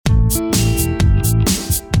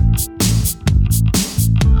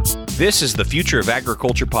This is the Future of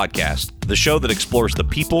Agriculture podcast, the show that explores the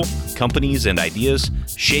people, companies, and ideas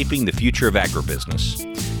shaping the future of agribusiness.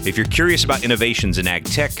 If you're curious about innovations in ag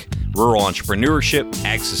tech, rural entrepreneurship,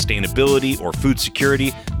 ag sustainability, or food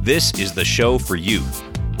security, this is the show for you.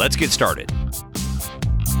 Let's get started.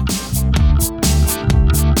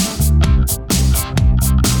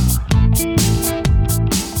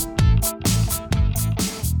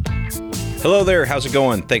 Hello there, how's it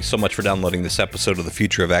going? Thanks so much for downloading this episode of the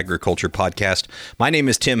Future of Agriculture podcast. My name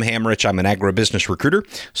is Tim Hamrich. I'm an agribusiness recruiter.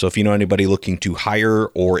 So if you know anybody looking to hire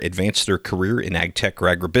or advance their career in ag tech or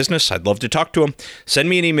agribusiness, I'd love to talk to them. Send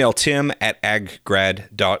me an email,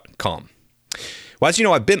 tim@aggrad.com. Well, as you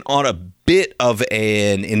know, I've been on a bit of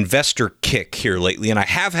an investor kick here lately, and I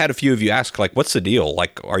have had a few of you ask, like, what's the deal?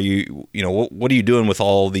 Like, are you what are you doing with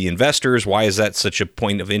all the investors? Why is that such a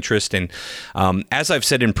point of interest? And as I've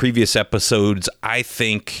said in previous episodes, I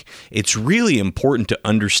think it's really important to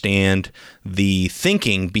understand the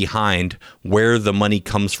thinking behind where the money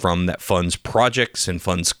comes from that funds projects and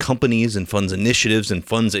funds companies and funds initiatives and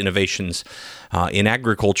funds innovations in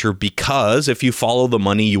agriculture, because if you follow the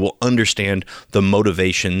money, you will understand the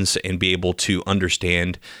motivations and be able to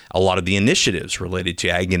understand a lot of the initiatives related to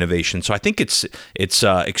ag innovation. So I think it's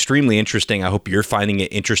extremely interesting. I hope you're finding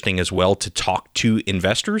it interesting as well to talk to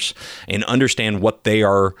investors and understand what they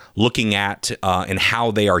are looking at and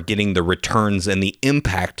how they are getting the returns and the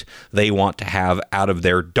impact they want to have out of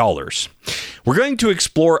their dollars. We're going to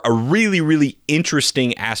explore a really, really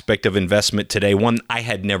interesting aspect of investment today, one I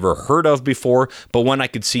had never heard of before, but one I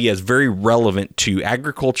could see as very relevant to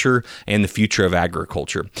agriculture and the future of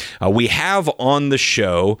agriculture. We have on the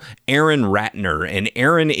show Aaron Ratner, and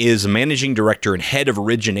Aaron is managing director and head of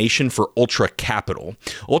origination for Ultra Capital.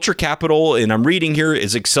 Ultra Capital, and I'm reading here,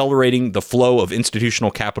 is accelerating the flow of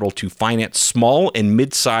institutional capital to finance small and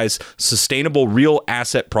mid-sized sustainable real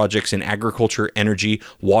asset projects in agriculture, energy,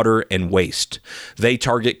 water, and waste. They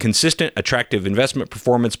target consistent, attractive investment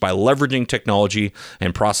performance by leveraging technology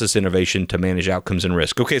and process innovation to manage outcomes and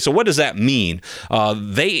risk. Okay, so what does that mean?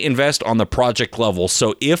 They invest on the project level.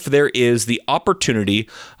 So if there is the opportunity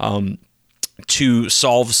to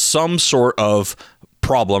solve some sort of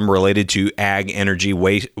problem related to ag, energy,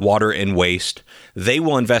 waste, water, and waste, they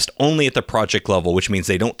will invest only at the project level, which means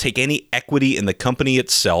they don't take any equity in the company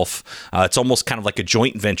itself. It's almost kind of like a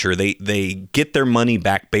joint venture. They get their money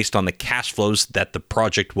back based on the cash flows that the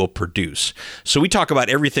project will produce. So we talk about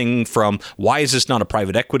everything from why is this not a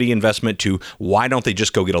private equity investment to why don't they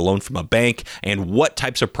just go get a loan from a bank, and what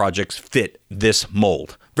types of projects fit this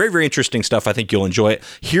mold. Very, very interesting stuff. I think you'll enjoy it.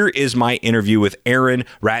 Here is my interview with Aaron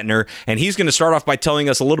Ratner, and he's going to start off by telling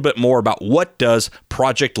us a little bit more about what does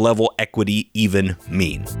project level equity even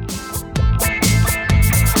mean.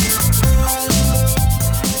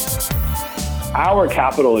 Our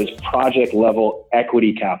capital is project level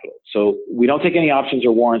equity capital. So we don't take any options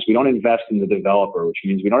or warrants. We don't invest in the developer, which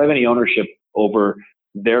means we don't have any ownership over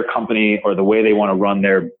their company or the way they want to run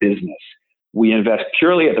their business. We invest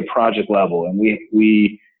purely at the project level, and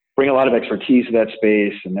we bring a lot of expertise to that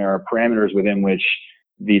space, and there are parameters within which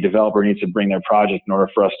the developer needs to bring their project in order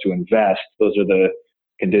for us to invest. Those are the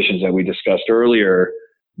conditions that we discussed earlier,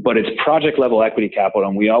 but it's project level equity capital,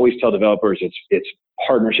 and we always tell developers it's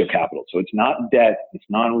partnership capital. So it's not debt, it's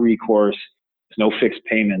non-recourse, there's no fixed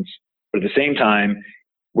payments, but at the same time,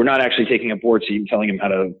 we're not actually taking a board seat and telling them how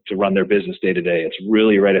to run their business day to day. It's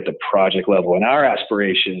really right at the project level, and our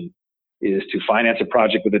aspiration is to finance a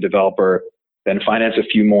project with a developer, then finance a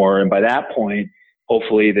few more. And by that point,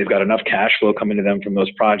 hopefully they've got enough cash flow coming to them from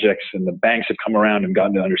those projects, and the banks have come around and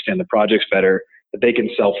gotten to understand the projects better, that they can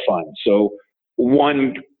self-fund. So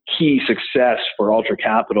one key success for Ultra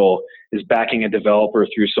Capital is backing a developer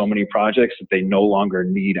through so many projects that they no longer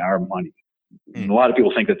need our money. And a lot of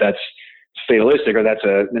people think that that's fatalistic or that's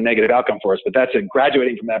a negative outcome for us, but that's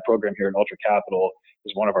graduating from that program here at Ultra Capital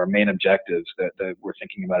is one of our main objectives that we're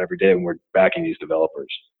thinking about every day when we're backing these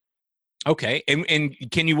developers. Okay. And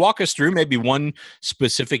can you walk us through maybe one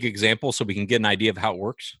specific example so we can get an idea of how it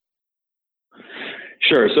works?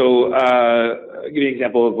 Sure. So I'll give you an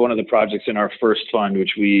example of one of the projects in our first fund,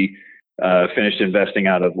 which we finished investing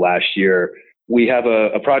out of last year. We have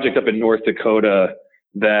a project up in North Dakota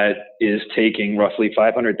that is taking roughly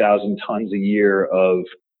 500,000 tons a year of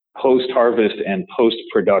post-harvest and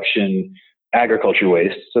post-production agriculture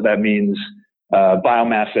waste. So that means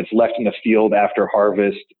biomass that's left in the field after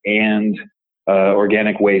harvest and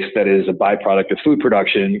organic waste that is a byproduct of food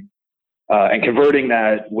production, and converting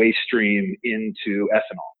that waste stream into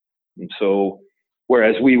ethanol. And so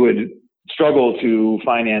whereas we would struggle to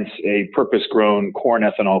finance a purpose-grown corn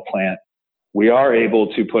ethanol plant, we are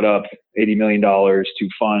able to put up $80 million to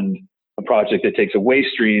fund a project that takes a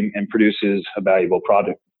waste stream and produces a valuable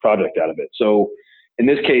product out of it. So in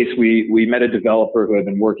this case, we met a developer who had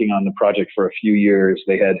been working on the project for a few years.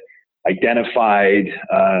 They had identified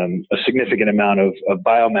a significant amount of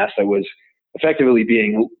biomass that was effectively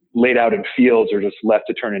being laid out in fields or just left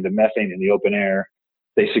to turn into methane in the open air.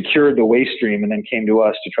 They secured the waste stream and then came to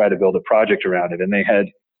us to try to build a project around it. And they had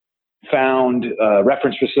found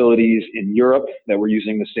reference facilities in Europe that were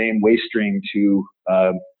using the same waste stream to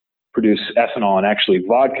produce ethanol and actually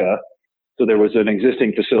vodka. So there was an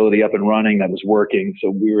existing facility up and running that was working. So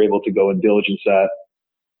we were able to go and diligence that.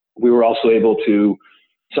 We were also able to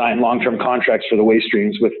sign long-term contracts for the waste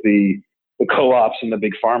streams with the co-ops and the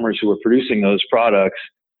big farmers who were producing those products.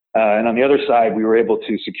 And on the other side, we were able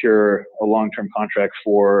to secure a long-term contract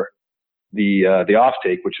for the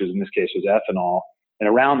offtake, which was in this case was ethanol. And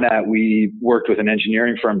around that, we worked with an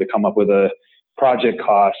engineering firm to come up with a project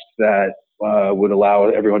cost that would allow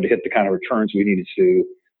everyone to hit the kind of returns we needed to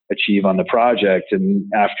achieve on the project.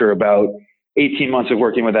 And after about 18 months of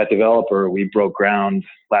working with that developer, we broke ground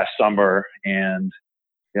last summer, and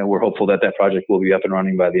we're hopeful that that project will be up and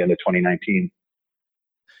running by the end of 2019.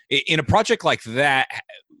 In a project like that,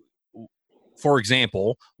 for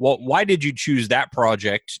example, why did you choose that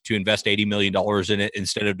project to invest $80 million in it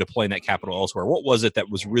instead of deploying that capital elsewhere? What was it that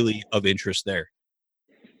was really of interest there?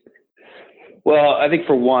 Well, I think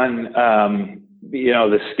for one,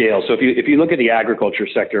 the scale. So if you look at the agriculture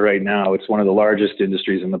sector right now, it's one of the largest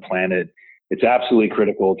industries on the planet. It's absolutely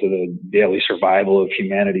critical to the daily survival of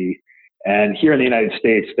humanity. And here in the United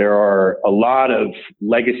States, there are a lot of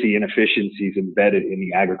legacy inefficiencies embedded in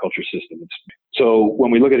the agriculture system. So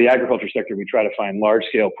when we look at the agriculture sector, we try to find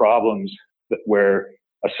large-scale problems where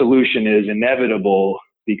a solution is inevitable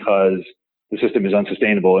because the system is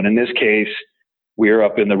unsustainable. And in this case, we're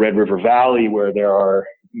up in the Red River Valley where there are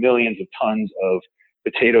millions of tons of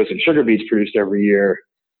potatoes and sugar beets produced every year,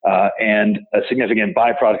 and a significant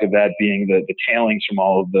byproduct of that being the tailings from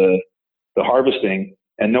all of the harvesting.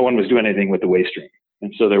 And no one was doing anything with the waste stream.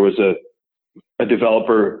 And so there was a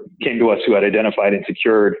developer came to us who had identified and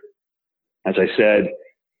secured, as I said,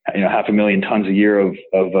 500,000 tons a year of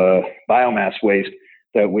biomass waste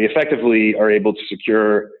that we effectively are able to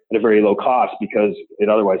secure at a very low cost because it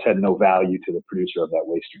otherwise had no value to the producer of that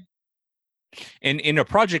waste stream. And in a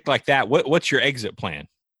project like that, what's your exit plan?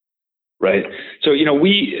 Right. So,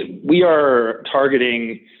 we are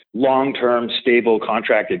targeting long-term, stable,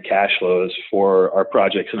 contracted cash flows for our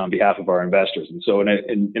projects and on behalf of our investors. And so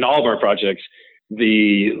in all of our projects,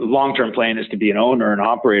 the long-term plan is to be an owner and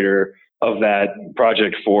operator of that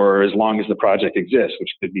project for as long as the project exists, which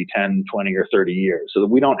could be 10, 20, or 30 years. So that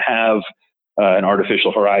we don't have an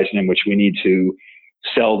artificial horizon in which we need to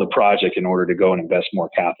sell the project in order to go and invest more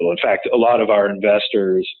capital. In fact, a lot of our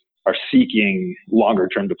investors are seeking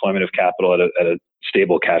longer-term deployment of capital at a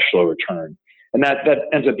stable cash flow return. And that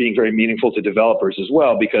ends up being very meaningful to developers as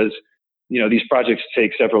well, because, these projects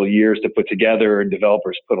take several years to put together, and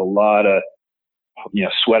developers put a lot of,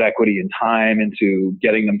 sweat equity and time into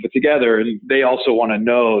getting them put together. And they also want to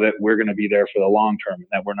know that we're going to be there for the long term and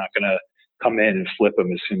that we're not going to come in and flip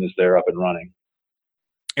them as soon as they're up and running.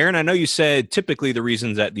 Aaron, I know you said typically the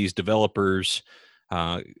reasons that these developers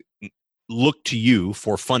look to you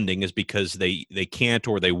for funding is because they can't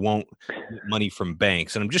or they won't get money from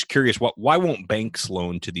banks. And I'm just curious, why won't banks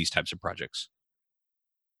loan to these types of projects?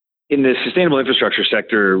 In the sustainable infrastructure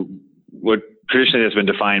sector, what traditionally has been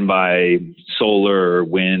defined by solar,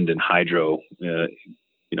 wind, and hydro,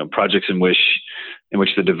 projects in which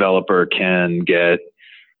the developer can get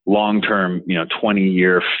long-term,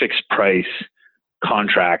 20-year fixed price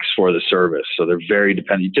contracts for the service. So they're very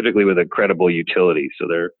dependent, typically with a credible utility. So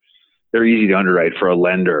they're easy to underwrite for a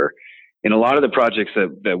lender. In a lot of the projects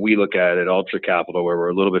that we look at Ultra Capital, where we're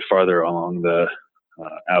a little bit farther along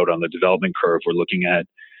out on the development curve, we're looking at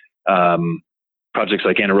projects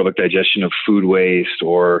like anaerobic digestion of food waste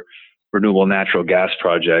or renewable natural gas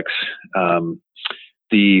projects.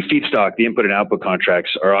 The feedstock, the input and output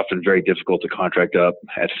contracts are often very difficult to contract up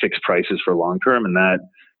at fixed prices for long term, and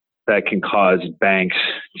that can cause banks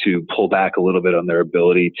to pull back a little bit on their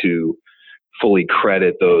ability to fully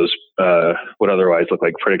credit those what otherwise look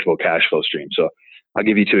like predictable cash flow streams. So I'll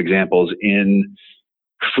give you two examples. In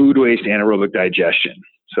food waste anaerobic digestion,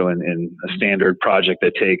 so in a standard project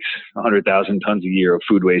that takes 100,000 tons a year of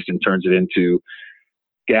food waste and turns it into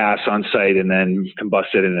gas on site and then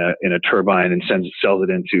combusts it in a turbine and sells it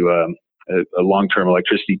into a long-term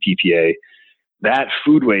electricity PPA, that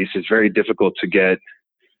food waste is very difficult to get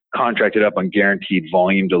contracted up on guaranteed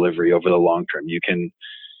volume delivery over the long term. You can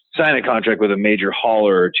sign a contract with a major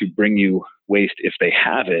hauler to bring you waste if they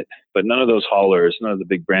have it, but none of those haulers, none of the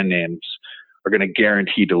big brand names are going to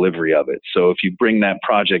guarantee delivery of it. So if you bring that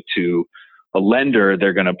project to a lender,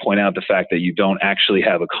 they're going to point out the fact that you don't actually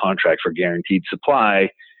have a contract for guaranteed supply,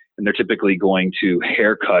 and they're typically going to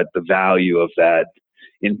haircut the value of that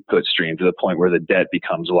input stream to the point where the debt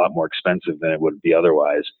becomes a lot more expensive than it would be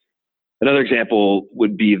otherwise. Another example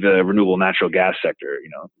would be the renewable natural gas sector.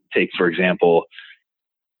 Take, for example,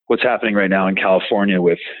 what's happening right now in California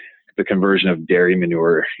with the conversion of dairy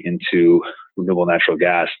manure into renewable natural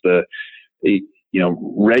gas. The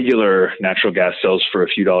regular natural gas sells for a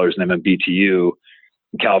few dollars an MMBTU.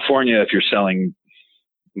 In California, if you're selling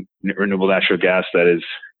renewable natural gas that is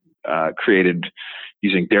created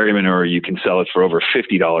using dairy manure, you can sell it for over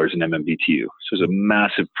 $50 an MMBTU. So there's a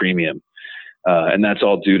massive premium. And that's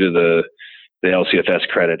all due to the LCFS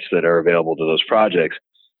credits that are available to those projects.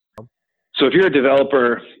 So if you're a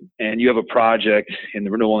developer and you have a project in the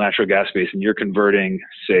renewable natural gas space and you're converting,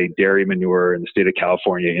 say, dairy manure in the state of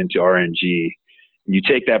California into RNG, and you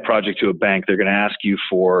take that project to a bank, they're going to ask you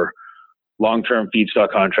for long-term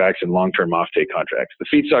feedstock contracts and long-term offtake contracts. The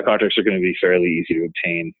feedstock contracts are going to be fairly easy to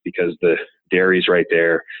obtain because the dairy is right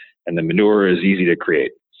there and the manure is easy to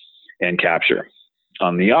create and capture.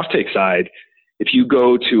 On the offtake side, if you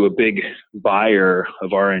go to a big buyer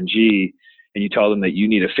of RNG and you tell them that you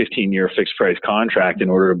need a 15-year fixed price contract in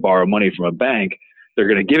order to borrow money from a bank, they're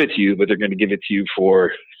going to give it to you, but they're going to give it to you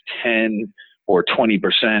for 10 or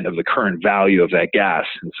 20% of the current value of that gas.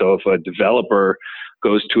 And so if a developer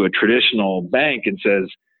goes to a traditional bank and says,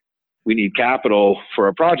 we need capital for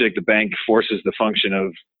a project, the bank forces the function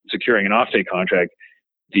of securing an offtake contract.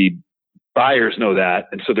 The buyers know that,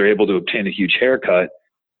 and so they're able to obtain a huge haircut.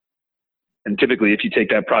 And typically, if you take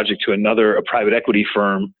that project to a private equity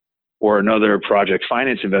firm or another project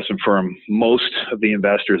finance investment firm, most of the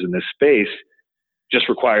investors in this space just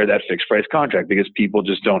require that fixed price contract because people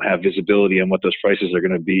just don't have visibility on what those prices are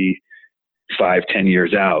going to be 5-10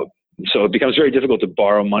 years out. So it becomes very difficult to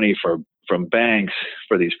borrow money from banks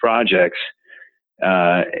for these projects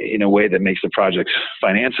in a way that makes the projects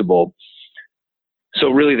financeable. So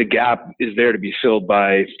really the gap is there to be filled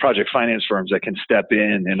by project finance firms that can step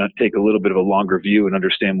in and take a little bit of a longer view and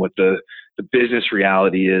understand what the business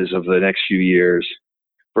reality is of the next few years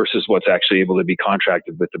versus what's actually able to be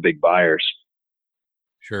contracted with the big buyers.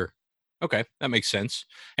 Sure. Okay. That makes sense.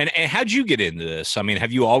 And how'd you get into this? I mean,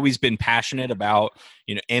 have you always been passionate about,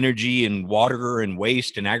 energy and water and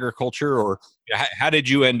waste and agriculture, or how did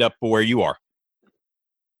you end up where you are?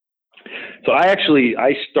 So I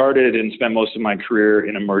started and spent most of my career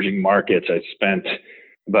in emerging markets. I spent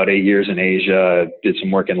about 8 years in Asia, did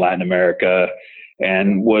some work in Latin America,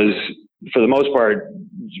 and was, for the most part,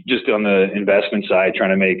 just on the investment side, trying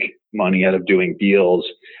to make money out of doing deals,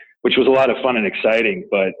 which was a lot of fun and exciting,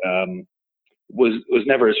 but was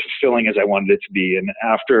never as fulfilling as I wanted it to be. And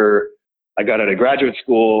after I got out of graduate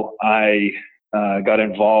school, I got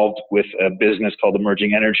involved with a business called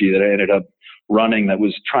Emerging Energy that I ended up running that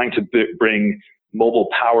was trying to bring mobile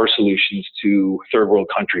power solutions to third world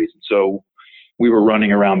countries. And so we were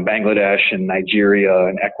running around Bangladesh and Nigeria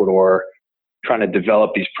and Ecuador, trying to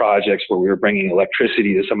develop these projects where we were bringing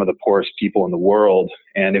electricity to some of the poorest people in the world.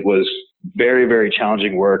 And it was very, very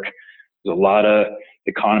challenging work. There was a lot of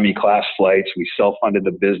economy class flights. We self-funded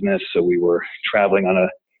the business, so we were traveling on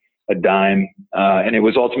a dime. And it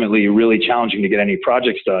was ultimately really challenging to get any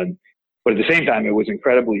projects done. But at the same time, it was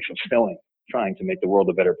incredibly fulfilling, trying to make the world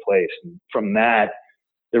a better place. And from that,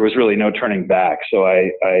 there was really no turning back. So I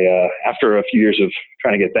after a few years of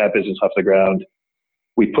trying to get that business off the ground,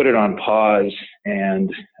 we put it on pause,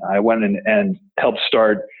 and I went and helped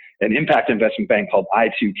start an impact investment bank called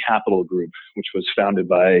I2 Capital Group, which was founded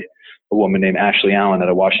by a woman named Ashley Allen out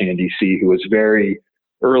of Washington, D.C., who was very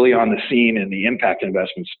early on the scene in the impact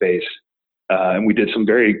investment space. And we did some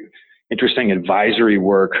very interesting advisory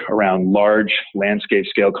work around large landscape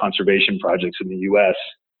scale conservation projects in the U.S.,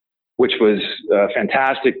 which was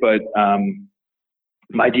fantastic. But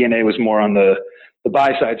my DNA was more on the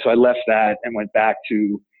buy side. So I left that and went back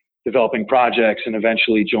to developing projects and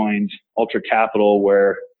eventually joined Ultra Capital,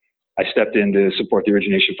 where I stepped in to support the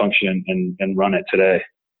origination function and run it today.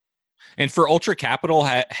 And for Ultra Capital,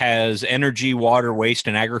 has energy, water, waste,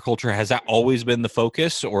 and agriculture, has that always been the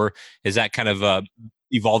focus, or has that kind of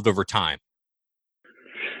evolved over time?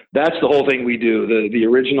 That's the whole thing we do. The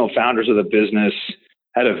original founders of the business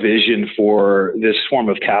had a vision for this form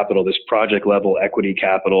of capital, this project level equity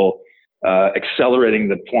capital, accelerating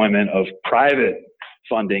the deployment of private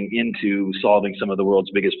funding into solving some of the world's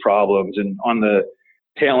biggest problems. And on the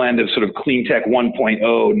tail end of sort of clean tech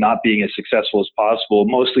 1.0 not being as successful as possible,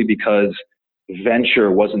 mostly because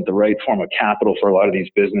venture wasn't the right form of capital for a lot of these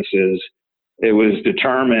businesses, it was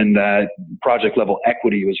determined that project level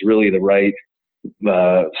equity was really the right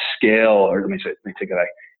scale, or let me take it back.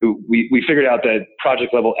 We figured out that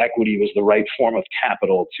project level equity was the right form of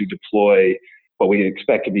capital to deploy what we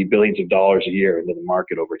expect to be billions of dollars a year into the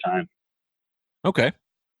market over time. Okay.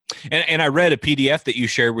 And I read a PDF that you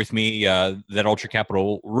shared with me that Ultra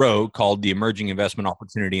Capital wrote called The Emerging Investment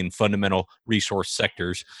Opportunity in Fundamental Resource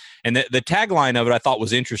Sectors. And the tagline of it I thought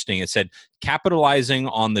was interesting. It said, capitalizing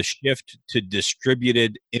on the shift to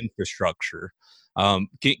distributed infrastructure.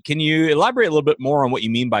 Can you elaborate a little bit more on what you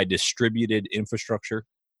mean by distributed infrastructure?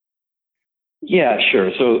 Yeah,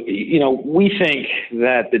 sure. So, we think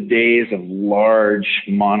that the days of large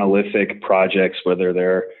monolithic projects, whether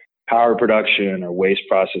they're power production or waste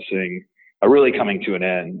processing, are really coming to an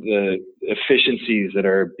end. The efficiencies that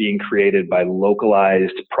are being created by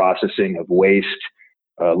localized processing of waste,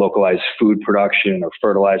 localized food production or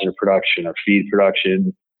fertilizer production or feed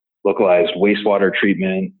production, localized wastewater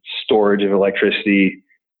treatment, storage of electricity,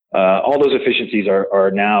 all those efficiencies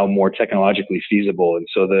are now more technologically feasible. And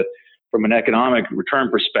so from an economic return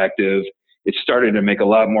perspective, it's starting to make a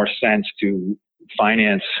lot more sense to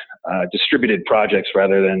finance distributed projects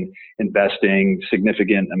rather than investing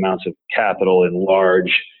significant amounts of capital in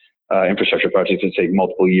large infrastructure projects that take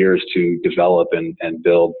multiple years to develop and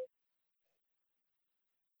build.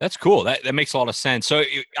 That's cool. That makes a lot of sense. So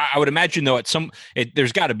I would imagine, though,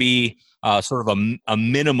 there's got to be sort of a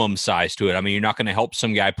minimum size to it. I mean, you're not going to help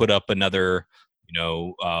some guy put up another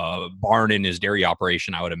barn in his dairy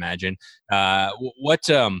operation, I would imagine. What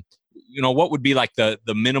would be like the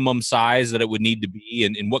minimum size that it would need to be,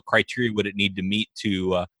 and what criteria would it need to meet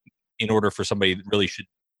in order for somebody that really should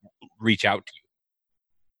reach out to you?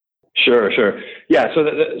 Sure. Yeah.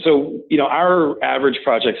 So our average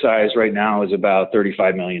project size right now is about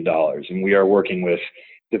 $35 million, and we are working with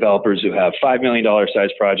developers who have $5 million size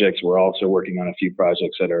projects. We're also working on a few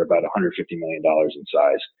projects that are about $150 million in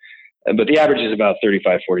size, but the average is about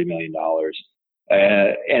 $35-40 million.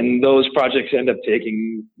 And those projects end up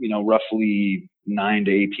taking, roughly 9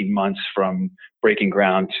 to 18 months from breaking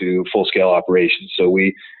ground to full scale operations. So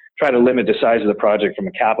we try to limit the size of the project from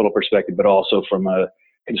a capital perspective, but also from a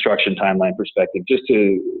construction timeline perspective, just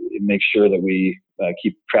to make sure that we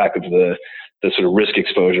keep track of the sort of risk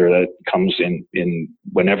exposure that comes in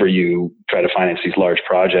whenever you try to finance these large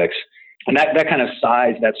projects. And that kind of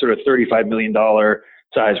size, that sort of $35 million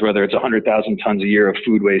size, whether it's 100,000 tons a year of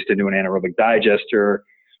food waste into an anaerobic digester,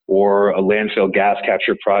 or a landfill gas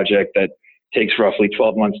capture project that takes roughly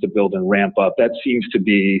 12 months to build and ramp up, that seems to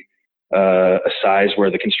be a size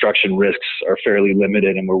where the construction risks are fairly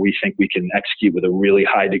limited and where we think we can execute with a really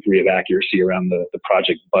high degree of accuracy around the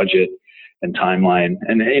project budget and timeline.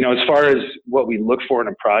 And as far as what we look for in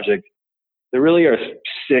a project, there really are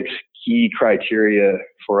 6 key criteria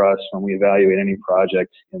for us when we evaluate any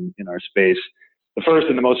project in our space. The first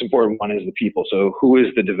and the most important one is the people. So who is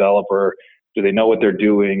the developer? Do they know what they're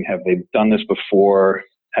doing? Have they done this before?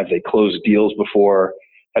 Have they closed deals before?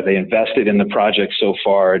 Have they invested in the project so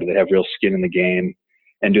far? Do they have real skin in the game?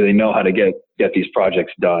 And do they know how to get these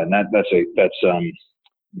projects done? That's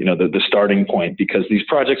the starting point, because these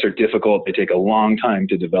projects are difficult. They take a long time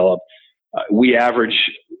to develop. We average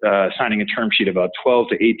signing a term sheet about 12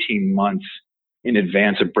 to 18 months in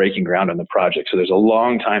advance of breaking ground on the project. So there's a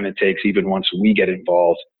long time it takes, even once we get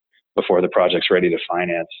involved, before the project's ready to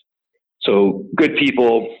finance. So good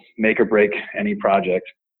people make or break any project.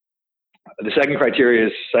 The second criteria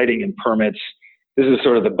is siting and permits. This is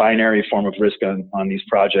sort of the binary form of risk on these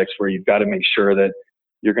projects, where you've got to make sure that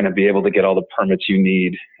you're going to be able to get all the permits you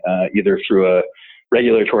need, either through a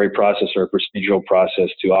regulatory process or a procedural process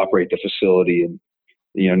to operate the facility. And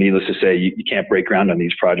needless to say, you can't break ground on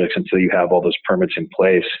these projects until you have all those permits in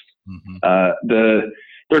place. Mm-hmm. The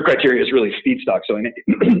third criteria is really feedstock. So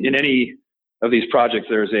in any of these projects,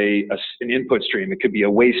 there's an input stream. It could be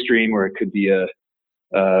a waste stream, or it could be a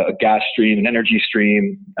gas stream, an energy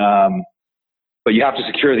stream. But you have to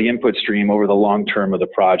secure the input stream over the long term of the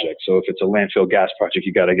project. So if it's a landfill gas project,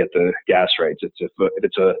 you got to get the gas rights. If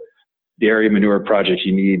it's a dairy manure project,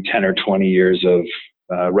 you need 10 or 20 years of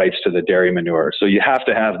rights to the dairy manure. So you have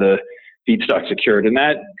to have the feedstock secured. And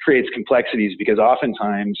that creates complexities, because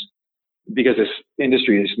oftentimes, because this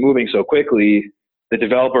industry is moving so quickly, the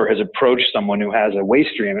developer has approached someone who has a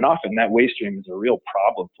waste stream, and often that waste stream is a real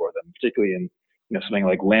problem for them, particularly in something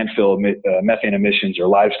like landfill methane emissions or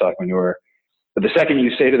livestock manure. But the second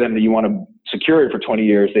you say to them that you want to secure it for 20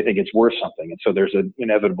 years, they think it's worth something. And so there's an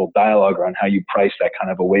inevitable dialogue around how you price that kind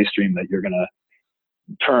of a waste stream that you're going to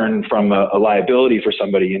turn from a liability for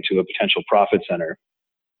somebody into a potential profit center.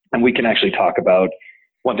 And we can actually talk about,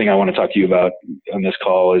 one thing I want to talk to you about on this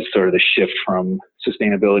call is sort of the shift from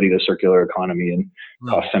sustainability to circular economy and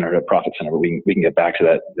cost center to profit center, but we can get back to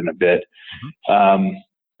that in a bit.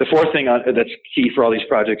 The fourth thing that's key for all these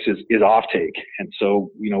projects is offtake. And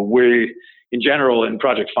so, we're, in general, in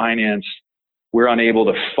project finance, we're unable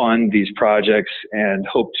to fund these projects and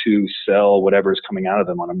hope to sell whatever's coming out of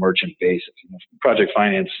them on a merchant basis. Project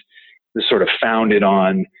finance is sort of founded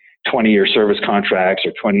on 20-year service contracts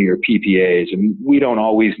or 20-year PPAs, and we don't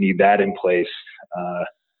always need that in place.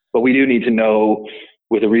 But we do need to know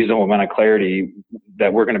with a reasonable amount of clarity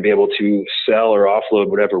that we're going to be able to sell or offload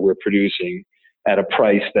whatever we're producing at a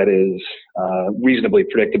price that is reasonably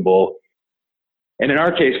predictable. And in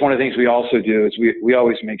our case, one of the things we also do is we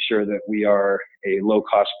always make sure that we are a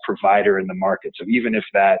low-cost provider in the market. So even if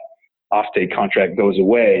that offtake contract goes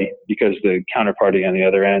away because the counterparty on the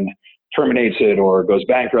other end terminates it or goes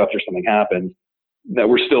bankrupt or something happens, that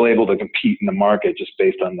we're still able to compete in the market just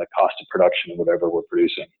based on the cost of production of whatever we're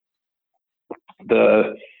producing.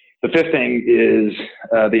 The fifth thing is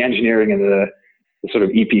the engineering and the sort of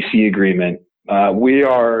EPC agreement.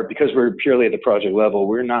 Because we're purely at the project level,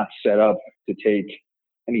 we're not set up to take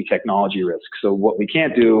any technology risk. So what we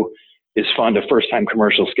can't do is fund a first-time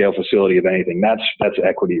commercial scale facility of anything. That's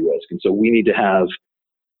equity risk. And so we need to have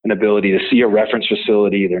an ability to see a reference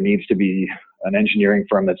facility. There needs to be an engineering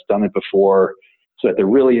firm that's done it before, so that there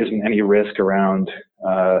really isn't any risk around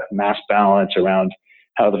mass balance, around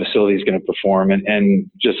how the facility is going to perform, and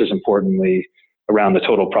just as importantly, around the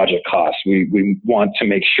total project cost. We want to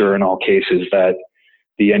make sure in all cases that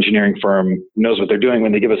the engineering firm knows what they're doing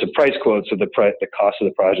when they give us a price quote, so the cost of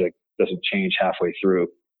the project doesn't change halfway through.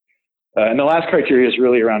 And the last criteria is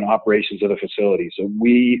really around operations of the facility. So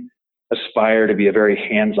we aspire to be a very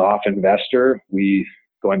hands-off investor.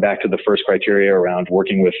 Going back to the first criteria around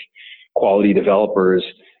working with quality developers,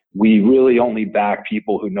 we really only back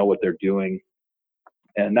people who know what they're doing.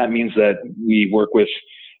 And that means that we work with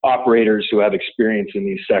operators who have experience in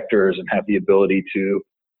these sectors and have the ability to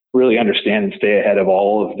really understand and stay ahead of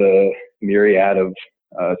all of the myriad of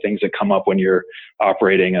things that come up when you're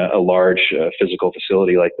operating a large physical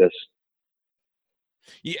facility like this.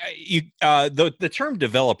 Yeah, the term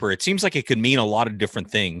developer, it seems like it could mean a lot of different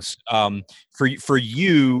things. For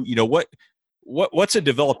you, what's a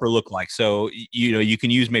developer look like? So, you can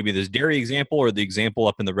use maybe this dairy example or the example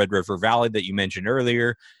up in the Red River Valley that you mentioned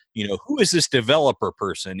earlier. Who is this developer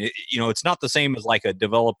person? It's not the same as like a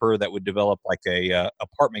developer that would develop like a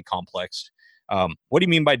apartment complex. What do you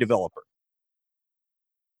mean by developer?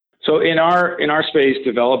 So in our space,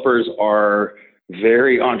 developers are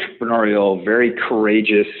very entrepreneurial, very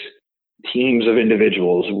courageous teams of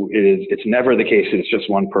individuals. It's never the case that it's just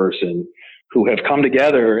one person who have come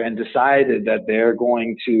together and decided that they're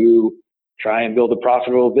going to try and build a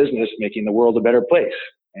profitable business, making the world a better place.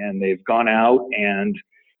 And they've gone out and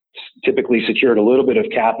typically secured a little bit of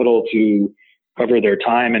capital to cover their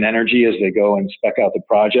time and energy as they go and spec out the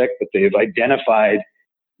project. But they've identified,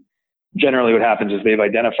 generally what happens is they've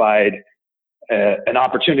identified an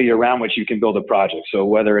opportunity around which you can build a project. So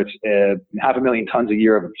whether it's 500,000 tons a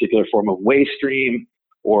year of a particular form of waste stream,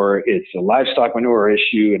 or it's a livestock manure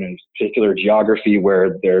issue in a particular geography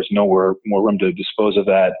where there's nowhere more room to dispose of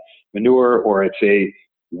that manure, or it's a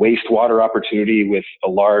wastewater opportunity with a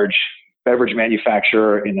large beverage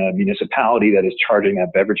manufacturer in a municipality that is charging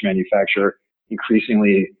that beverage manufacturer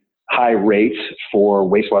increasingly high rates for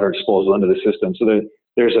wastewater disposal into the system. So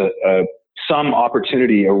there's some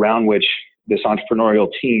opportunity around which this entrepreneurial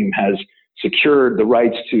team has secured the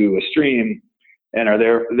rights to a stream and are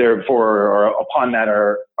therefore, or upon that,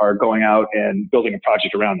 are going out and building a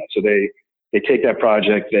project around that. So they take that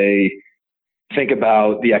project, they think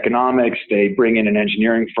about the economics, they bring in an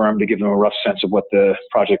engineering firm to give them a rough sense of what the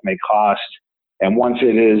project may cost. And once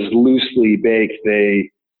it is loosely baked, they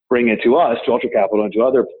bring it to us, to Ultra Capital, and to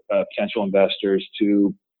other potential investors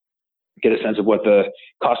to get a sense of what the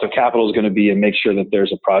cost of capital is going to be and make sure that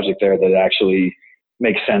there's a project there that actually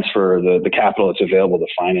makes sense for the capital that's available to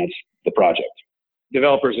finance the project.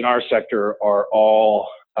 Developers in our sector are all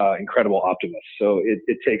incredible optimists. So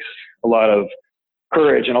it takes a lot of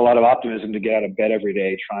courage and a lot of optimism to get out of bed every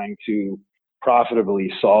day trying to profitably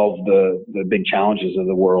solve the big challenges of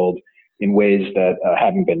the world in ways that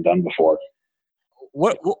haven't been done before.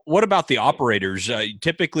 What about the operators?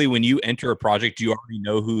 Typically, when you enter a project, do you already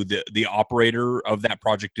know who the operator of that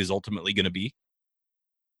project is ultimately going to be?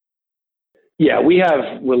 Yeah, we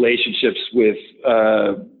have relationships with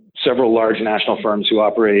several large national firms who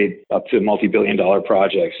operate up to multi-billion-dollar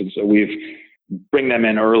projects. And so we've bring them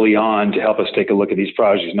in early on to help us take a look at these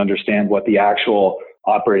projects and understand what the actual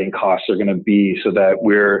operating costs are going to be, so that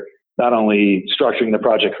we're not only structuring the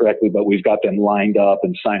project correctly, but we've got them lined up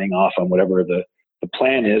and signing off on whatever the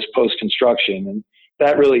plan is post-construction. And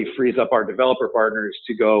that really frees up our developer partners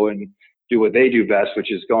to go and do what they do best,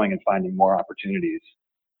 which is going and finding more opportunities.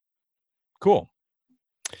 Cool.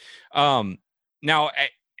 Now,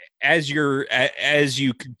 as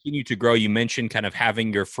you continue to grow, you mentioned kind of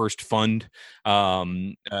having your first fund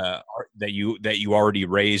that you already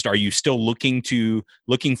raised. Are you still looking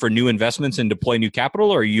for new investments and deploy new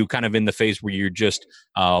capital, or are you kind of in the phase where you're just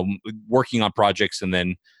working on projects and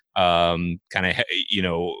then kind of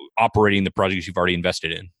operating the projects you've already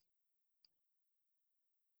invested in?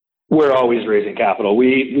 We're always raising capital.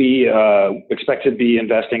 We expect to be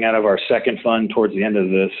investing out of our second fund towards the end of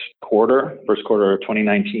this first quarter of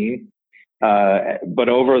 2019. But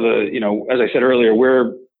over as I said earlier,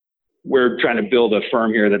 we're trying to build a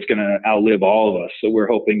firm here that's going to outlive all of us. So we're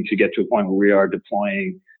hoping to get to a point where we are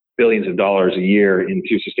deploying billions of dollars a year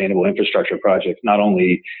into sustainable infrastructure projects, not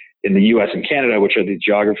only in the U.S. and Canada, which are the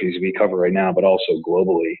geographies we cover right now, but also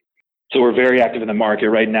globally. So we're very active in the market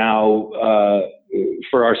right now.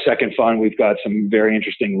 For our second fund, we've got some very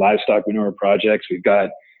interesting livestock manure projects. We've got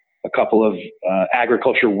a couple of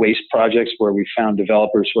agriculture waste projects where we found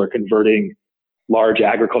developers who are converting large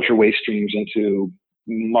agriculture waste streams into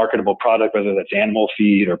marketable product, whether that's animal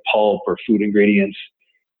feed or pulp or food ingredients.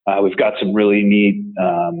 We've got some really neat,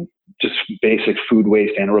 just basic food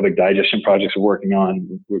waste anaerobic digestion projects we're working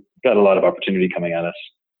on. We've got a lot of opportunity coming at us.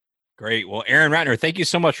 Great. Well, Aaron Ratner, thank you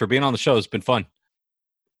so much for being on the show. It's been fun.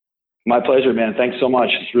 My pleasure, man. Thanks so much.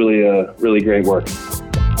 It's really great work.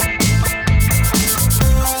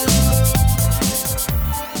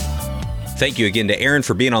 Thank you again to Aaron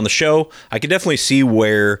for being on the show. I could definitely see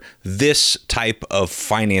where this type of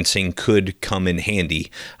financing could come in handy,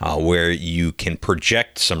 where you can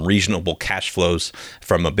project some reasonable cash flows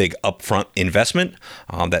from a big upfront investment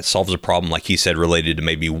that solves a problem, like he said, related to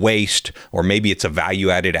maybe waste, or maybe it's a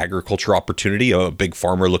value-added agriculture opportunity, a big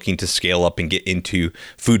farmer looking to scale up and get into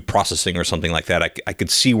food processing or something like that. I could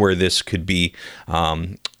see where this could be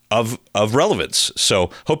of relevance. So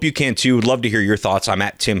hope you can too. Would love to hear your thoughts. I'm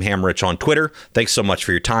at Tim Hammerich on Twitter. Thanks so much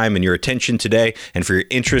for your time and your attention today, and for your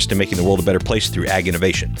interest in making the world a better place through ag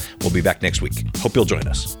innovation. We'll be back next week. Hope you'll join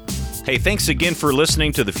us. Hey, thanks again for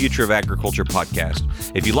listening to the Future of Agriculture podcast.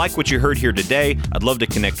 If you like what you heard here today, I'd love to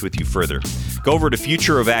connect with you further. Go over to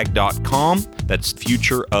futureofag.com. That's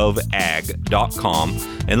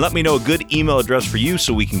futureofag.com. And let me know a good email address for you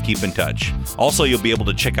so we can keep in touch. Also, you'll be able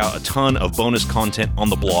to check out a ton of bonus content on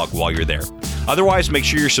the blog while you're there. Otherwise, make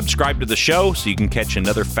sure you're subscribed to the show so you can catch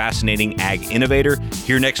another fascinating ag innovator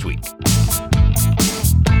here next week.